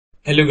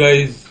Hello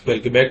guys,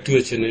 welcome back to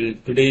our channel.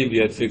 Today we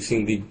are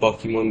fixing the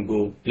Pokemon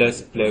Go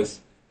Plus Plus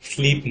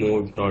sleep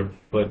mode not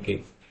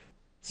working.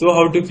 So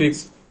how to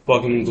fix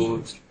Pokemon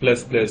Go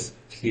Plus Plus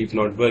sleep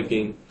not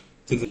working?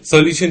 So the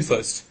solution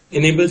first,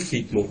 enable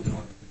sleep mode.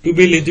 To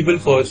be eligible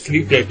for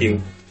sleep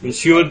tracking,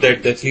 ensure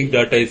that the sleep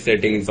data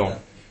setting is on.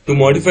 To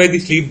modify the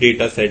sleep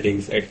data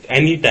settings at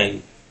any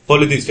time,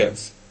 follow these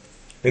steps.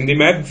 In the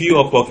map view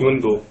of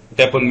Pokemon Go,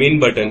 tap on main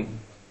button,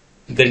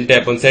 then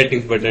tap on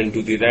settings button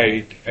to the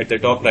right at the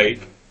top right.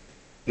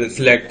 Then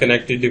select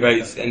connected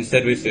device and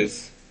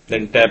services.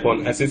 Then tap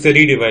on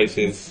accessory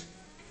devices.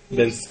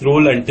 Then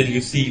scroll until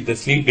you see the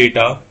sleep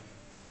data.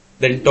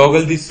 Then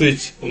toggle the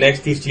switch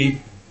next to sleep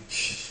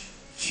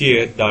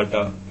share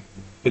data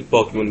with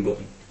Pokemon Go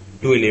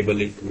to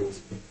enable it.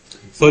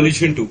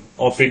 Solution 2.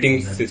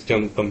 Operating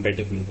system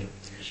compatibility.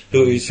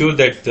 To ensure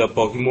that the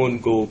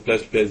Pokemon Go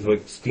Plus Plus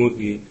works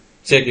smoothly,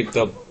 check if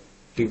the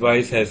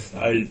device has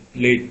a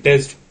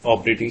latest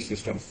operating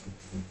system.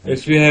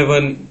 If you have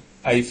an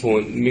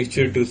iPhone, make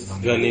sure to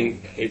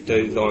running it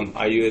is on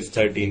iOS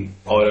 13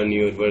 or a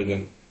newer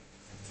version,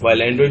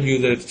 while Android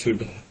users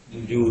should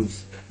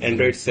use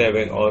Android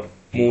 7 or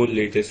more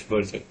latest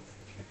version.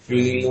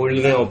 Using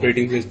older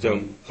operating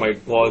system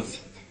might cause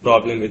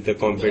problem with the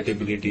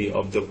compatibility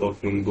of the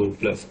Pokemon Go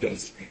Plus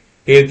Plus.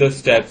 Here are the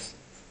steps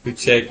to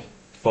check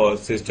for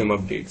system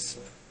updates.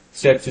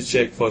 Steps to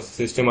check for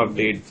system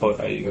update for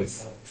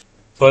iOS.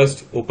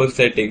 First, open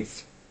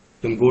settings,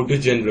 then go to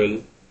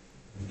general,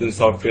 then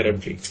software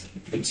updates,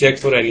 and check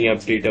for any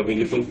update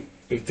available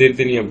if there is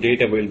any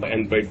update available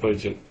Android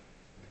version.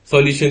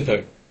 Solution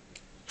third,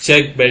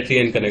 check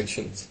battery and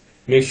connections.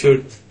 Make sure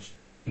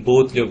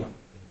both your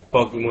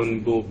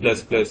Pokemon Go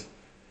Plus Plus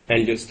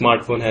and your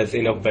smartphone has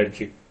enough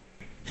battery.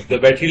 If the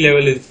battery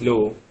level is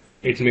low,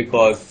 it may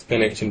cause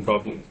connection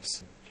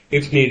problems.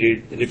 If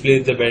needed,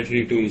 replace the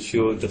battery to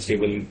ensure the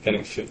stable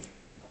connection.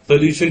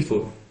 Solution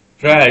 4.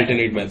 Try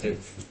alternate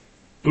methods.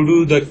 To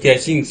do the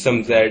catching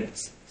some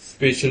Z's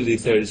spatial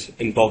research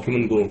in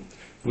Pokemon Go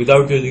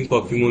without using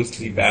Pokemon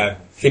Sleep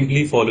app,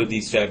 simply follow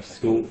these steps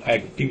to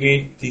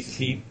activate the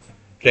sleep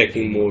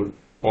tracking mode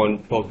on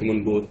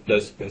Pokemon Go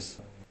Plus Plus.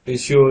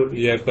 Ensure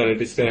you have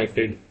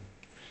disconnected.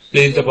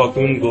 Place the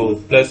Pokemon Go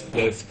Plus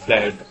Plus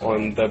flat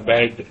on the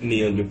bed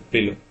near your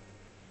pillow.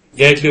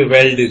 Get your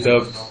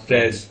well-deserved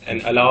rest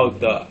and allow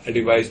the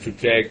device to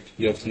track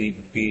your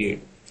sleep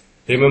period.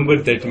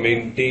 Remember that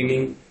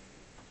maintaining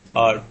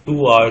a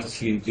 2 hour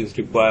sleep is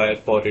required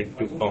for it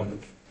to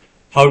count.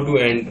 How to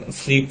end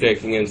sleep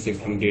tracking and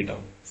syncing data.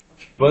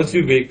 Once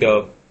you wake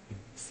up,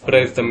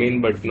 press the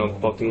main button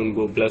of Pokemon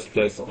Go Plus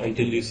Plus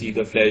until you see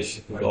the flash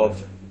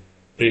of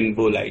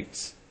rainbow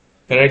lights.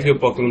 Connect your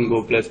Pokemon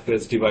Go Plus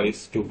Plus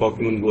device to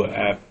Pokemon Go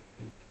app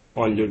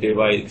on your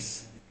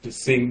device to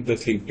sync the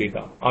sleep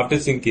data. After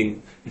syncing,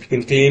 you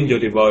can claim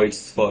your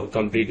rewards for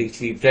completing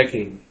sleep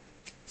tracking.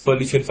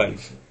 Solution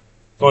 5.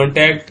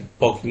 Contact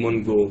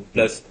Pokemon Go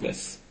Plus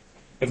Plus.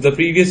 If the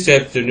previous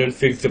steps didn't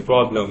fix the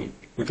problem,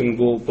 you can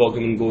go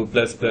Pokemon Go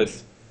Plus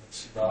Plus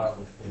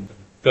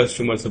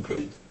customer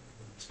support.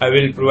 I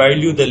will provide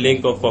you the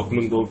link of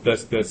Pokemon Go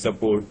Plus Plus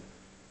support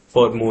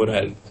for more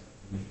help.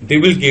 They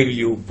will give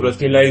you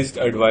personalized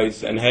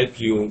advice and help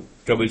you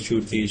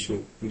troubleshoot the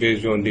issue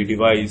based on the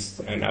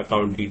device and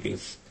account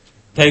details.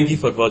 Thank you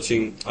for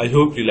watching. I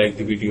hope you liked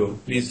the video.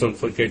 Please don't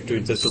forget to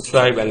hit the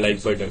subscribe and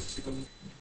like button.